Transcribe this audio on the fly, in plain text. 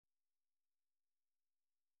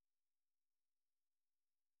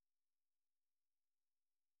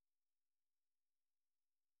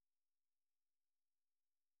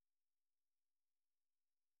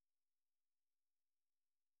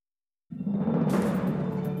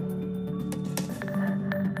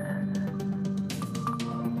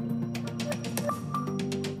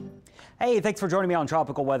Hey, thanks for joining me on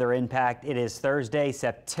Tropical Weather Impact. It is Thursday,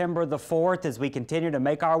 September the 4th, as we continue to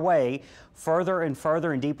make our way further and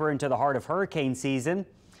further and deeper into the heart of hurricane season.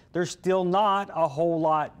 There's still not a whole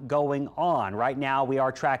lot going on. Right now, we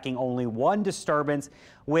are tracking only one disturbance,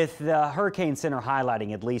 with the Hurricane Center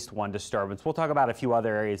highlighting at least one disturbance. We'll talk about a few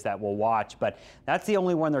other areas that we'll watch, but that's the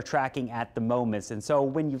only one they're tracking at the moment. And so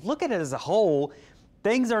when you look at it as a whole,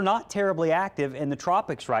 things are not terribly active in the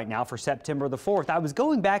tropics right now for September the 4th. I was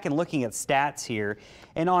going back and looking at stats here,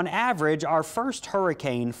 and on average, our first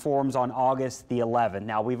hurricane forms on August the 11th.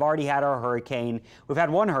 Now, we've already had our hurricane. We've had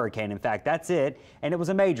one hurricane, in fact, that's it, and it was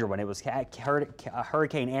a major one. It was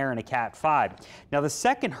Hurricane Aaron, a Cat 5. Now, the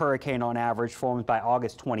second hurricane on average forms by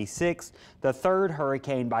August 26th, the third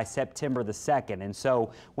hurricane by September the 2nd. And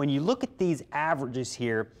so when you look at these averages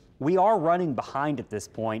here, we are running behind at this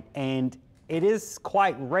point, and it is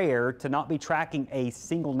quite rare to not be tracking a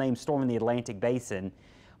single named storm in the Atlantic Basin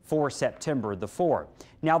for September the 4th.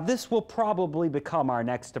 Now, this will probably become our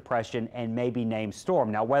next depression and maybe named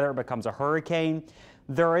storm. Now, whether it becomes a hurricane,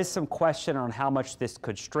 there is some question on how much this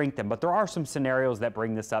could strengthen, but there are some scenarios that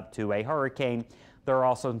bring this up to a hurricane. There are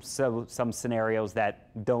also some scenarios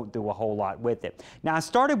that don't do a whole lot with it. Now, I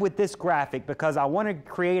started with this graphic because I want to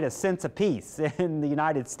create a sense of peace in the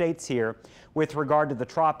United States here with regard to the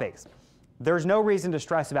tropics. There's no reason to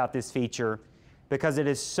stress about this feature because it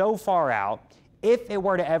is so far out. If it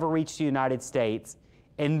were to ever reach the United States,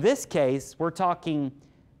 in this case, we're talking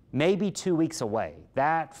maybe 2 weeks away.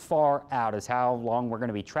 That far out is how long we're going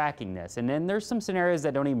to be tracking this. And then there's some scenarios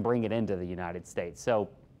that don't even bring it into the United States. So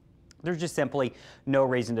there's just simply no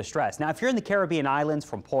reason to stress. Now, if you're in the Caribbean islands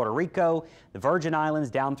from Puerto Rico, the Virgin Islands,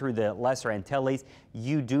 down through the Lesser Antilles,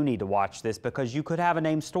 you do need to watch this because you could have a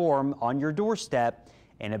named storm on your doorstep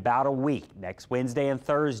in about a week. Next Wednesday and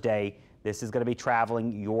Thursday, this is going to be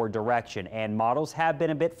traveling your direction. And models have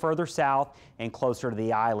been a bit further south and closer to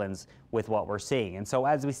the islands with what we're seeing. And so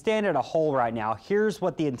as we stand at a whole right now, here's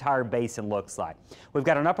what the entire basin looks like. We've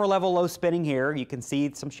got an upper level low spinning here. You can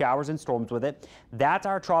see some showers and storms with it. That's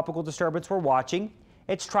our tropical disturbance we're watching.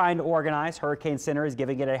 It's trying to organize. Hurricane Center is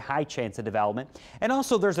giving it a high chance of development. And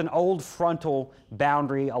also there's an old frontal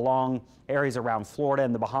boundary along areas around Florida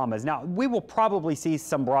and the Bahamas. Now, we will probably see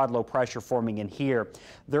some broad low pressure forming in here.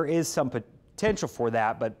 There is some potential for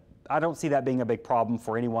that, but I don't see that being a big problem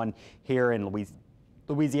for anyone here in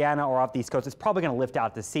Louisiana or off the East Coast. It's probably going to lift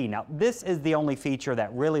out to sea. Now, this is the only feature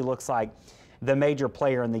that really looks like the major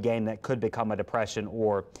player in the game that could become a depression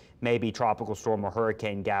or maybe tropical storm or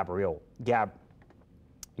Hurricane Gabrielle.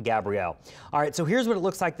 All right, so here's what it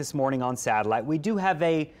looks like this morning on satellite. We do have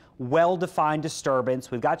a well-defined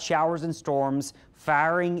disturbance. We've got showers and storms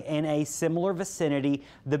firing in a similar vicinity.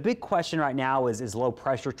 The big question right now is low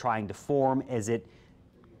pressure trying to form? Is it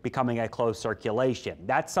becoming a closed circulation?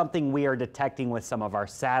 That's something we are detecting with some of our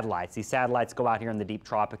satellites. These satellites go out here in the deep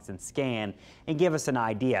tropics and scan and give us an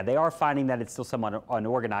idea. They are finding that it's still somewhat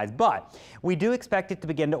unorganized, but we do expect it to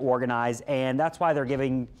begin to organize, and that's why they're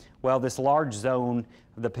giving, well, this large zone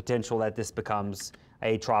the potential that this becomes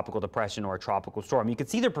a tropical depression or a tropical storm. You can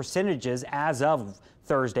see their percentages as of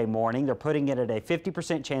Thursday morning. They're putting it at a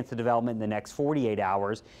 50% chance of development in the next 48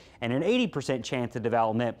 hours and an 80% chance of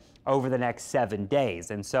development over the next 7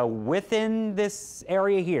 days. And so within this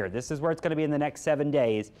area here, this is where it's going to be in the next 7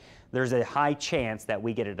 days, there's a high chance that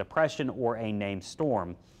we get a depression or a named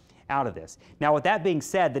storm out of this. Now, with that being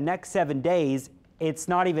said, the next 7 days, it's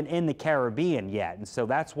not even in the Caribbean yet. And so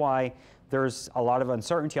that's why there's a lot of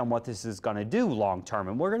uncertainty on what this is going to do long term.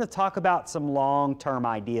 And we're going to talk about some long term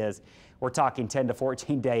ideas. We're talking 10 to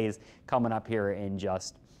 14 days coming up here in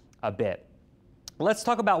just a bit. Let's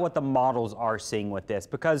talk about what the models are seeing with this,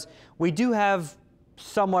 because we do have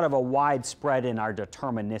somewhat of a widespread in our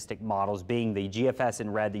deterministic models, being the GFS in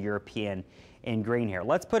red, the European in green here.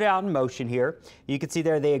 Let's put it out in motion here. You can see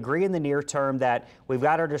there they agree in the near term that we've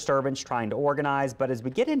got our disturbance trying to organize, but as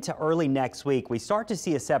we get into early next week, we start to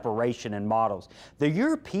see a separation in models. The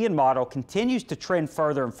European model continues to trend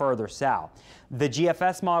further and further south. The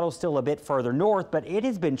GFS model is still a bit further north, but it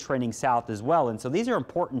has been trending south as well. And so these are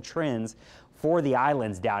important trends for the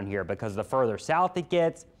islands down here, because the further south it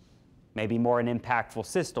gets, maybe more an impactful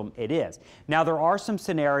system it is. Now, there are some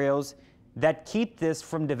scenarios that keep this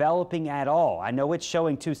from developing at all. I know it's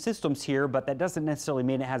showing two systems here, but that doesn't necessarily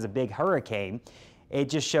mean it has a big hurricane. It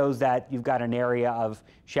just shows that you've got an area of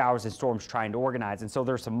showers and storms trying to organize. And so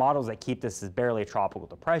there's some models that keep this as barely a tropical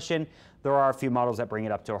depression. There are a few models that bring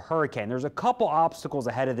it up to a hurricane. There's a couple obstacles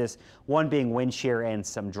ahead of this, one being wind shear and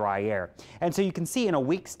some dry air. And so you can see in a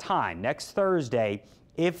week's time, next Thursday,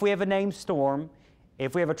 if we have a named storm,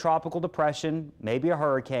 if we have a tropical depression, maybe a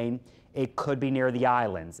hurricane, it could be near the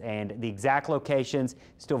islands, and the exact locations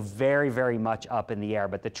still very, very much up in the air.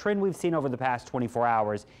 But the trend we've seen over the past 24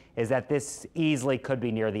 hours is that this easily could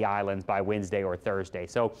be near the islands by Wednesday or Thursday.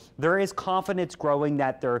 So there is confidence growing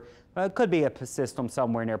that there could be a system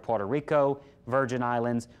somewhere near Puerto Rico, Virgin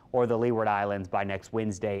Islands, or the Leeward Islands by next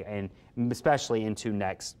Wednesday, and especially into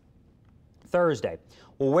next Thursday.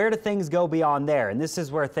 Well, where do things go beyond there? And this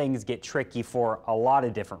is where things get tricky for a lot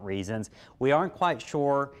of different reasons. We aren't quite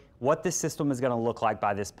sure what this system is going to look like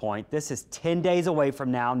by this point. This is 10 days away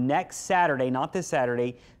from now, next Saturday, not this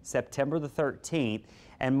Saturday, September the 13th,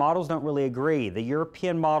 and models don't really agree. The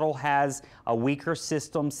European model has a weaker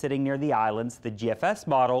system sitting near the islands. The GFS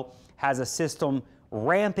model has a system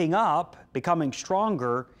ramping up, becoming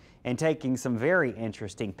stronger, and taking some very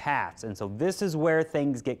interesting paths. And so this is where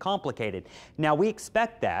things get complicated. Now, we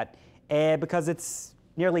expect that because it's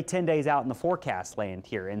nearly 10 days out in the forecast land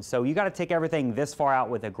here. And so you got to take everything this far out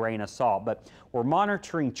with a grain of salt. But we're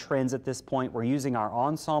monitoring trends at this point. We're using our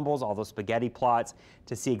ensembles, all those spaghetti plots,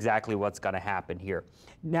 to see exactly what's going to happen here.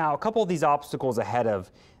 Now, a couple of these obstacles ahead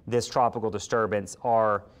of this tropical disturbance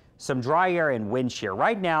are some dry air and wind shear.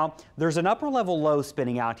 Right now, there's an upper level low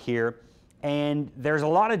spinning out here, and there's a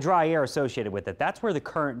lot of dry air associated with it. That's where the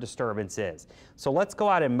current disturbance is. So let's go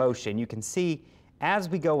out in motion. You can see as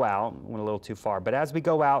we go out, went a little too far, but as we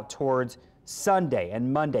go out towards Sunday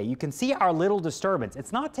and Monday, you can see our little disturbance.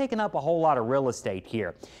 It's not taking up a whole lot of real estate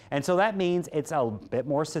here. And so that means it's a bit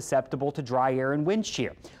more susceptible to dry air and wind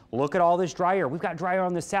shear. Look at all this dry air. We've got dry air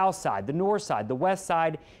on the south side, the north side, the west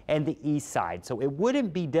side, and the east side. So it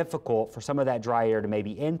wouldn't be difficult for some of that dry air to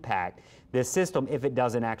maybe impact this system if it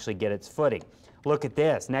doesn't actually get its footing. Look at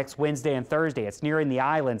this. Next Wednesday and Thursday, it's nearing the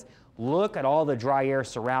islands. Look at all the dry air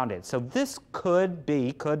surrounded. So this could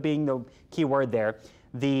being the key word there,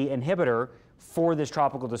 the inhibitor for this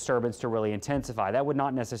tropical disturbance to really intensify. That would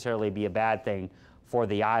not necessarily be a bad thing for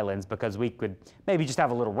the islands because we could maybe just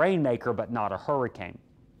have a little rainmaker but not a hurricane.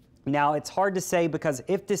 Now, it's hard to say because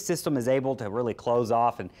if this system is able to really close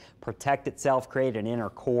off and protect itself, create an inner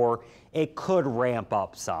core, it could ramp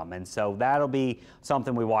up some. And so that'll be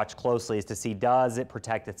something we watch closely is to see, does it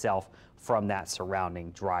protect itself from that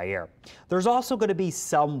surrounding dry air. There's also going to be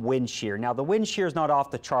some wind shear. Now, the wind shear is not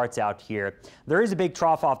off the charts out here. There is a big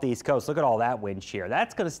trough off the East Coast. Look at all that wind shear.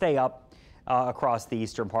 That's going to stay up across the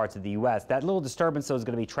eastern parts of the U.S. That little disturbance, though, is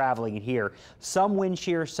going to be traveling in here. Some wind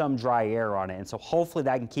shear, some dry air on it, and so hopefully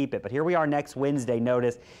that can keep it. But here we are next Wednesday.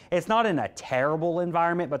 Notice it's not in a terrible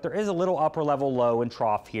environment, but there is a little upper level low and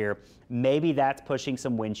trough here. Maybe that's pushing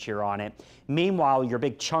some wind shear on it. Meanwhile, your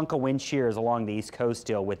big chunk of wind shear is along the East Coast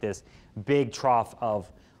still with this big trough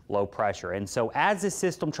of low pressure. And so as this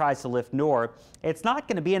system tries to lift north, it's not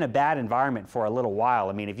going to be in a bad environment for a little while.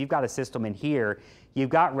 I mean, if you've got a system in here, you've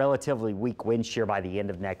got relatively weak wind shear by the end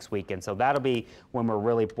of next week. And so that'll be when we're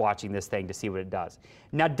really watching this thing to see what it does.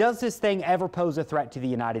 Now, does this thing ever pose a threat to the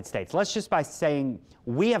United States? Let's just by saying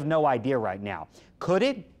we have no idea right now. Could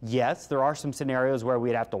it? Yes, there are some scenarios where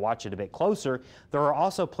we'd have to watch it a bit closer. There are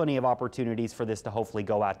also plenty of opportunities for this to hopefully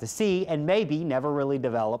go out to sea and maybe never really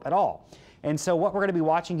develop at all. And so what we're going to be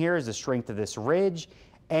watching here is the strength of this ridge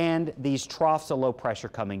and these troughs of low pressure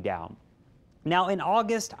coming down. Now, in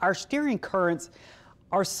August, our steering currents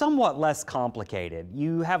are somewhat less complicated.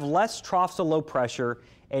 You have less troughs of low pressure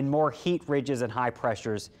and more heat ridges and high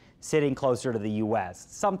pressures sitting closer to the U.S.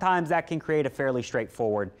 Sometimes that can create a fairly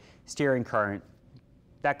straightforward steering current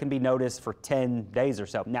that can be noticed for 10 days or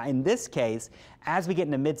so. Now, in this case, as we get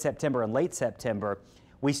into mid-September and late September,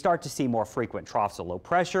 we start to see more frequent troughs of low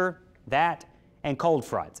pressure, and cold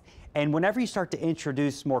fronts. And whenever you start to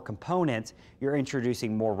introduce more components, you're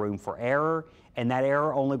introducing more room for error, and that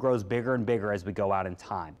error only grows bigger and bigger as we go out in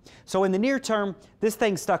time. So in the near term, this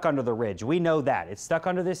thing's stuck under the ridge. We know that. It's stuck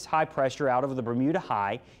under this high pressure out over the Bermuda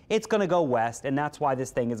High. It's going to go west, and that's why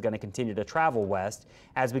this thing is going to continue to travel west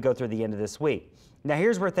as we go through the end of this week. Now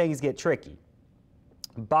here's where things get tricky.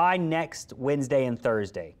 By next Wednesday and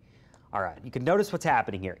Thursday, all right, you can notice what's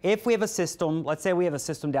happening here. If we have a system, let's say we have a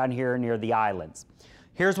system down here near the islands.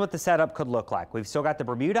 Here's what the setup could look like. We've still got the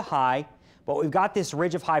Bermuda High, but we've got this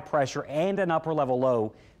ridge of high pressure and an upper level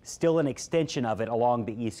low, still an extension of it along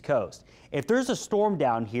the East Coast. If there's a storm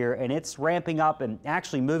down here and it's ramping up and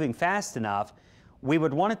actually moving fast enough, we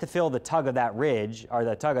would want it to feel the tug of that ridge or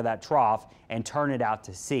the tug of that trough and turn it out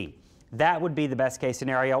to sea. That would be the best case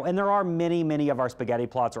scenario. And there are many of our spaghetti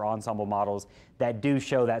plots or ensemble models that do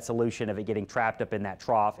show that solution of it getting trapped up in that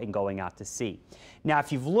trough and going out to sea. Now,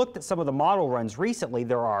 if you've looked at some of the model runs recently,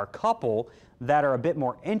 there are a couple that are a bit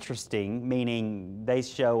more interesting, meaning they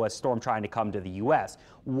show a storm trying to come to the U.S.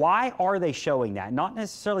 Why are they showing that? Not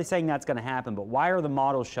necessarily saying that's going to happen, but why are the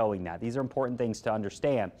models showing that? These are important things to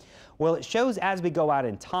understand. Well, it shows as we go out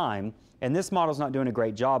in time, and this model's not doing a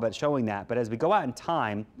great job at showing that, but as we go out in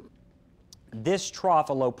time, this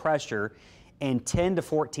trough of low pressure in 10 to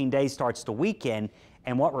 14 days starts to weaken,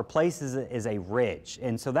 and what replaces it is a ridge.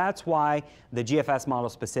 And so that's why the GFS model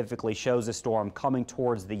specifically shows a storm coming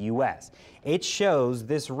towards the U.S. It shows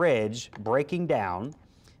this ridge breaking down,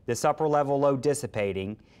 this upper level low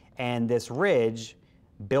dissipating, and this ridge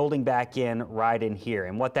building back in right in here.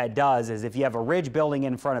 And what that does is if you have a ridge building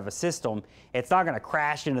in front of a system, it's not going to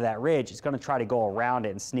crash into that ridge. It's going to try to go around it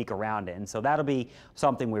and sneak around it. And so that'll be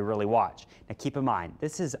something we really watch. Now keep in mind,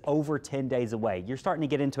 this is over 10 days away. You're starting to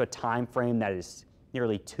get into a time frame that is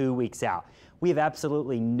nearly 2 weeks out. We have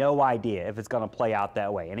absolutely no idea if it's going to play out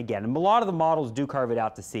that way. And again, a lot of the models do carve it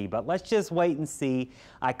out to sea, but let's just wait and see.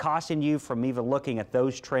 I caution you from even looking at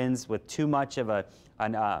those trends with too much of an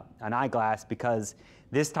eyeglass, because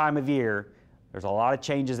this time of year, there's a lot of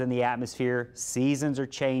changes in the atmosphere. Seasons are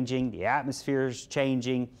changing, the atmosphere is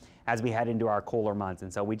changing as we head into our cooler months.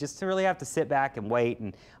 And so we just really have to sit back and wait.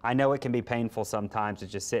 And I know it can be painful sometimes to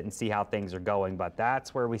just sit and see how things are going, but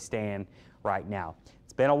that's where we stand right now.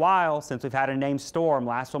 It's been a while since we've had a named storm.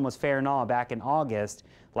 Last one was Farinaw back in August.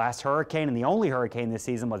 Last hurricane, and the only hurricane this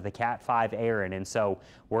season, was the Cat 5 Aaron. And so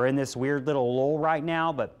we're in this weird little lull right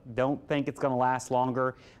now, but don't think it's going to last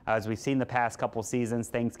longer. As we've seen the past couple seasons,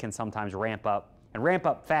 things can sometimes ramp up, and ramp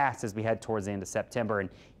up fast as we head towards the end of September, and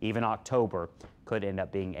even October could end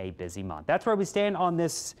up being a busy month. That's where we stand on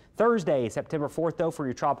this Thursday, September 4th, though, for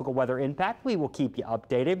your tropical weather impact. We will keep you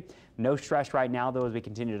updated. No stress right now, though, as we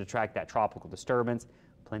continue to track that tropical disturbance.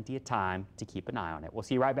 Plenty of time to keep an eye on it. We'll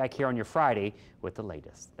see you right back here on your Friday with the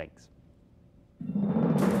latest. Thanks.